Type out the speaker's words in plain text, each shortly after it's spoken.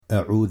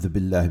أعوذ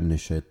بالله من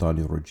الشيطان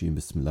الرجيم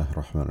بسم الله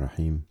الرحمن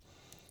الرحيم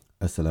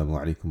Assalamu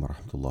alaikum wa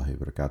rahmatullahi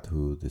wa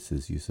barakatuhu. This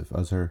is Yusuf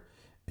Azhar.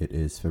 It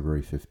is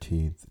February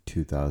 15th,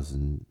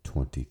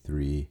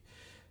 2023.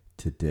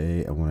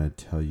 Today I want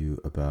to tell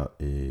you about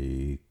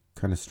a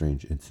kind of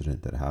strange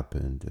incident that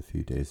happened a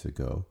few days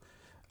ago.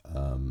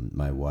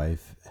 My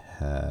wife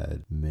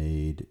had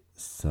made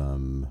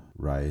some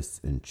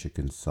rice and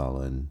chicken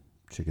salan.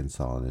 Chicken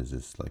salan is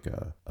just like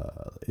a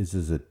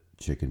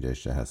chicken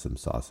dish that has some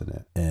sauce in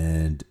it.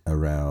 And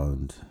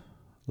around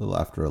a little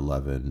after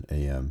 11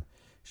 a.m.,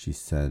 she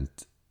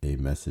sent a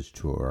message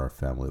to our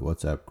family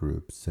WhatsApp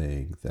group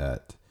saying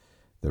that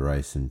the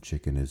rice and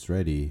chicken is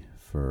ready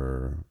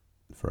for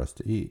us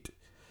to eat.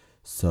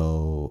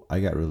 So I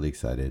got really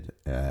excited.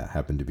 I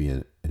happened to be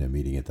in a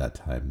meeting at that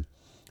time,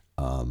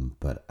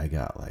 but I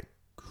got like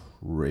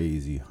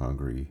crazy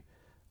hungry.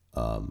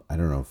 I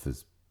don't know if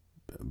it's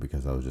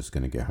because I was just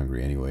going to get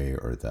hungry anyway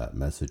or that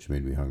message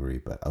made me hungry,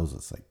 but I was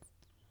just like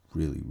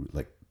really,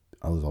 like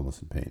I was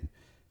almost in pain.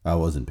 I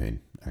was in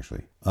pain,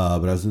 actually.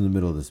 But I was in the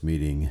middle of this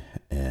meeting,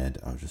 and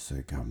I was just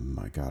like, oh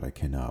my God, I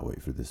cannot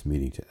wait for this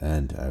meeting to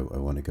end. I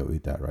want to go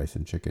eat that rice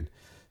and chicken.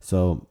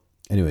 So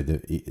anyway,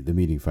 the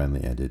meeting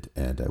finally ended,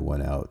 and I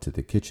went out to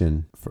the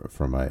kitchen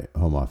from my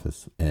home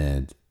office,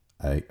 and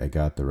I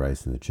got the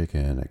rice and the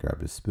chicken. I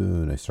grabbed a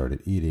spoon. I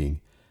started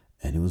eating,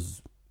 and it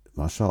was,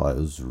 mashallah, it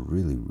was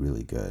really,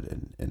 really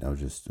good. And I was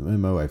just,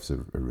 my wife's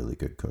a really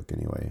good cook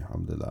anyway,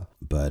 alhamdulillah.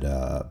 But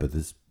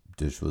this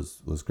dish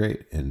was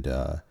great, and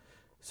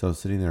so I was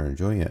sitting there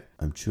enjoying it.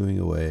 I'm chewing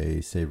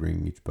away,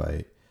 savoring each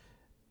bite,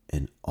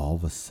 and all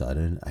of a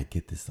sudden I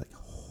get this like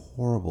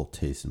horrible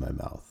taste in my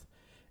mouth.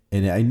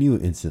 And I knew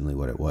instantly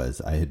what it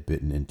was. I had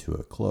bitten into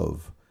a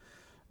clove,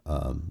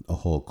 a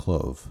whole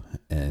clove.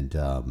 And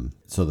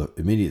so the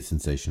immediate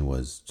sensation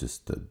was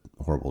just the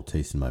horrible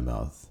taste in my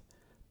mouth.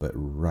 But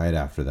right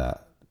after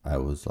that, I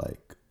was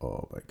like,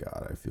 oh my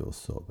God, I feel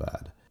so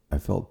bad. I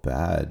felt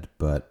bad,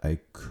 but I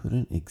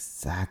couldn't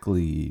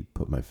exactly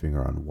put my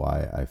finger on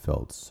why I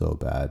felt so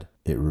bad.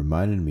 It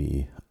reminded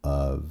me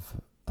of,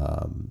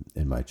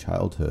 in my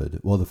childhood,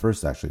 well, the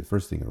first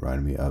thing it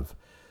reminded me of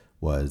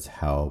was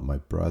how my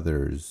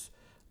brothers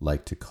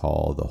like to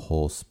call the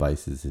whole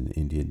spices in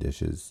Indian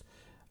dishes.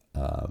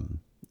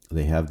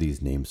 They have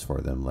these names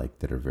for them, like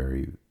that are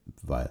very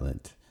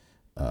violent.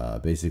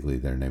 Basically,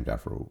 they're named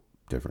after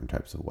different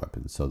types of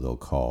weapons. So they'll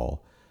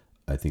call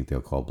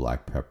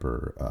black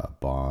pepper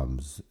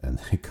bombs, and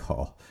they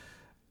call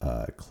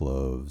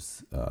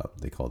cloves,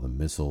 they call them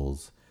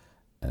missiles,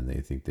 and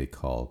they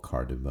call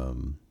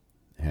cardamom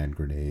hand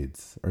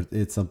grenades, or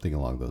it's something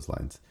along those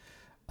lines.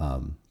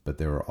 But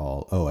they were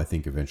all, I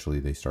think eventually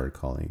they started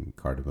calling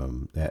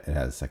cardamom, it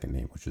had a second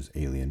name, which was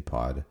alien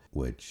pod,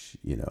 which,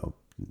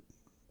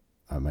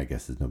 my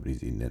guess is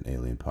nobody's eaten an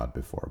alien pod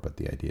before, but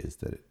the idea is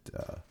that it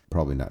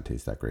probably not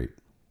taste that great.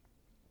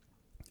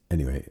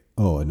 Anyway,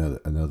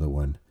 another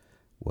one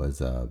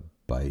was a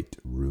bite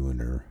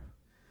ruiner.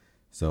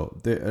 So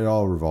it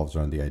all revolves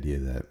around the idea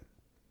that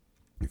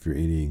if you're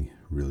eating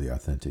really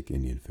authentic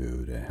Indian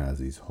food, it has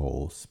these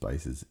whole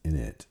spices in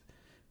it,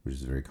 which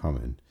is very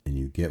common, and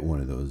you get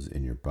one of those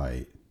in your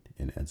bite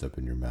and it ends up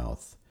in your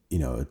mouth,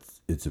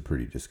 it's a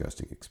pretty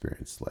disgusting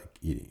experience. Like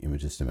eating,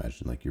 just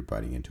imagine like you're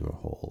biting into a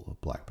whole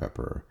black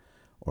pepper,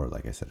 or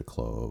like I said, a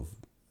clove,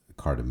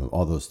 cardamom,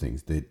 all those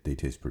things, they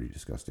taste pretty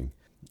disgusting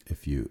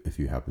if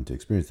you happen to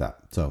experience that.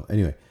 So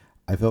anyway,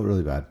 I felt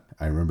really bad.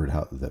 I remembered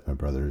how that my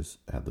brothers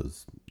had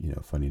those,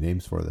 funny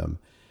names for them.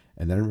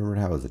 And then I remembered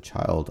how as a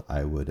child,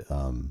 I would,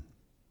 I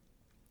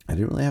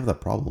didn't really have that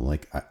problem.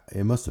 Like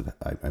I must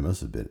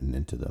have bitten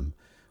into them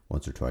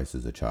once or twice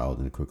as a child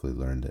and quickly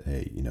learned that,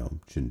 hey,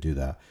 shouldn't do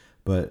that.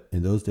 But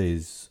in those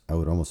days, I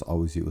would almost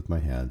always eat with my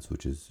hands,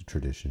 which is a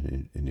tradition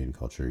in Indian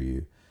culture.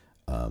 You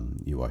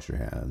wash your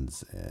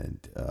hands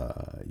and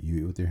you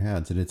eat with your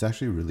hands. And it's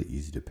actually really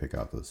easy to pick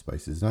out those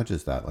spices. Not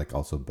just that, like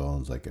also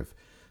bones. Like if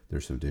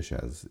there's some dish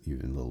has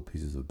even little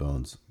pieces of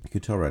bones, you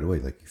could tell right away,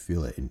 like you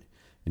feel it. And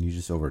you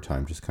just over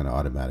time, just kind of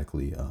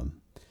automatically,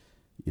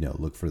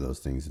 look for those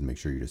things and make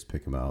sure you just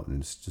pick them out.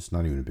 And it's just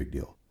not even a big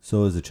deal.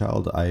 So as a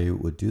child, I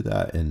would do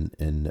that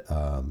and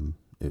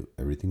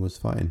everything was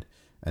fine.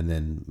 And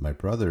then my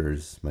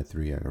brothers, my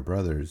three younger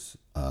brothers,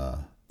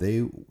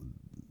 they,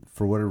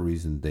 for whatever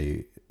reason,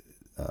 they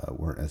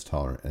weren't as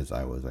tolerant as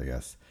I was, I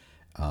guess.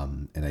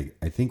 And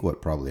I think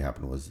what probably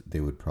happened was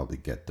they would probably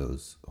get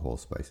those whole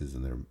spices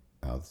in their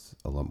mouths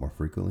a lot more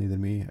frequently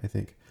than me, I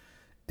think.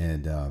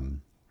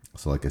 And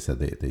so like I said,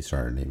 they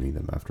started naming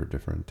them after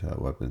different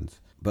weapons.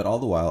 But all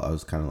the while, I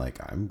was kind of like,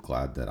 I'm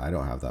glad that I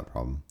don't have that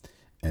problem.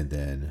 And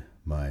then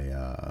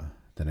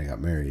then I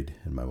got married,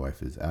 and my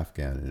wife is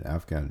Afghan,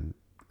 and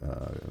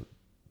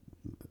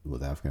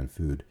with Afghan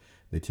food,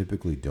 they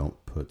typically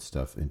don't put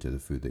stuff into the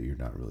food that you're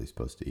not really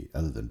supposed to eat,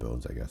 other than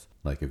bones, I guess.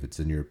 Like if it's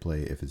in your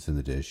plate, if it's in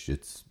the dish,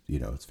 it's,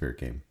 it's fair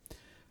game.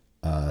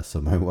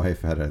 So my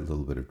wife had a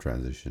little bit of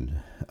transition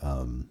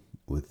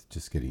with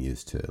just getting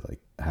used to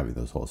like having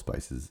those whole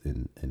spices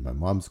in my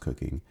mom's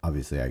cooking.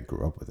 Obviously I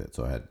grew up with it,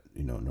 so I had,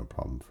 no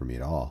problem for me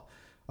at all.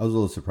 I was a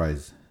little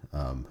surprised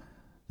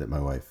that my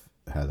wife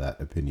had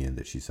that opinion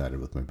that she sided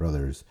with my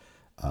brothers.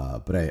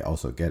 But I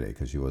also get it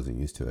because she wasn't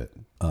used to it.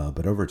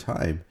 But over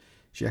time,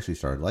 she actually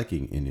started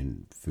liking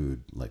Indian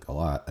food like a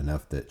lot,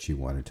 enough that she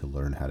wanted to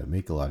learn how to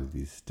make a lot of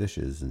these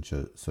dishes. And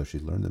so she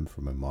learned them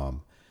from my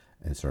mom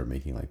and started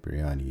making like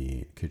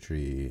biryani,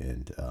 khichdi,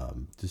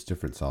 and just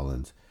different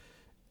salans.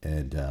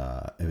 And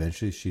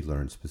eventually she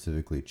learned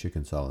specifically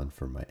chicken salan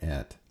from my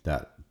aunt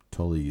that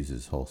totally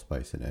uses whole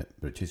spice in it,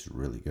 but it tastes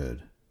really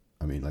good.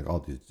 I mean, like all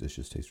these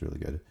dishes taste really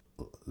good.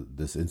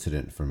 This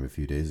incident from a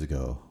few days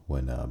ago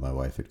when my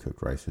wife had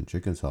cooked rice and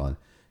chicken salan,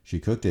 she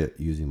cooked it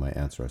using my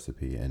aunt's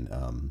recipe, and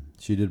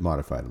she did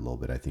modify it a little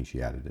bit. I think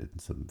she added in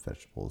some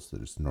vegetables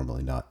that is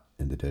normally not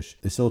in the dish.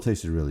 It still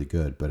tasted really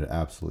good, but it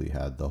absolutely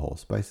had the whole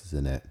spices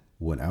in it.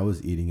 When I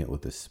was eating it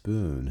with a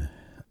spoon,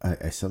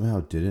 I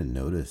somehow didn't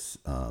notice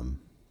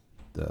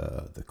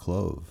the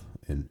clove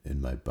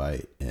in my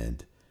bite,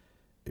 and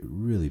it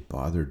really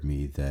bothered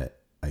me that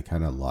I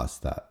kind of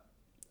lost that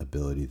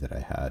ability that I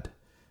had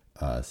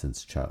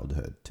since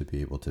childhood to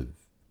be able to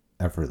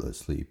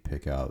effortlessly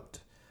pick out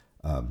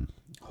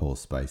whole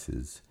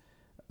spices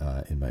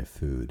in my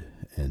food.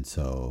 And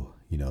so,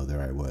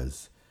 there I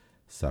was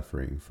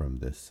suffering from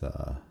this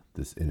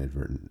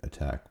inadvertent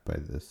attack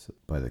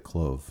by the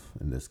clove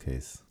in this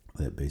case.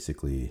 That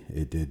basically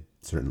it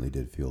certainly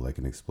did feel like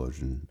an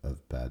explosion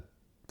of bad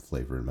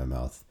flavor in my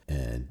mouth,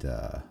 and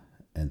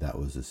that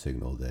was a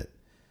signal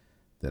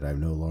that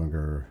I'm no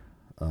longer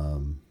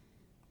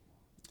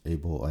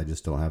able. I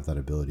just don't have that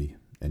ability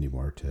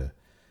anymore to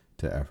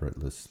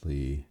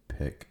effortlessly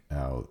pick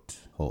out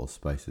whole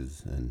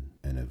spices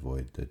and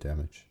avoid the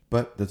damage.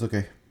 But that's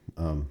okay.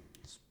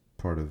 It's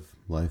part of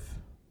life,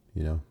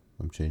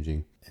 I'm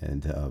changing.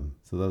 And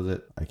so that was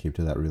it. I came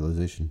to that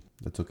realization.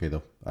 That's okay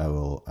though. I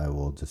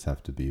will just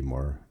have to be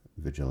more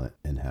vigilant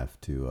and have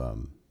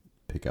to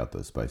pick out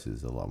those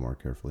spices a lot more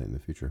carefully in the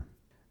future.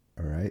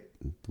 All right.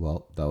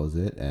 Well, that was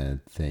it.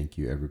 And thank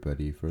you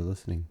everybody for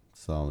listening.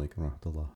 Assalamu alaikum warahmatullah.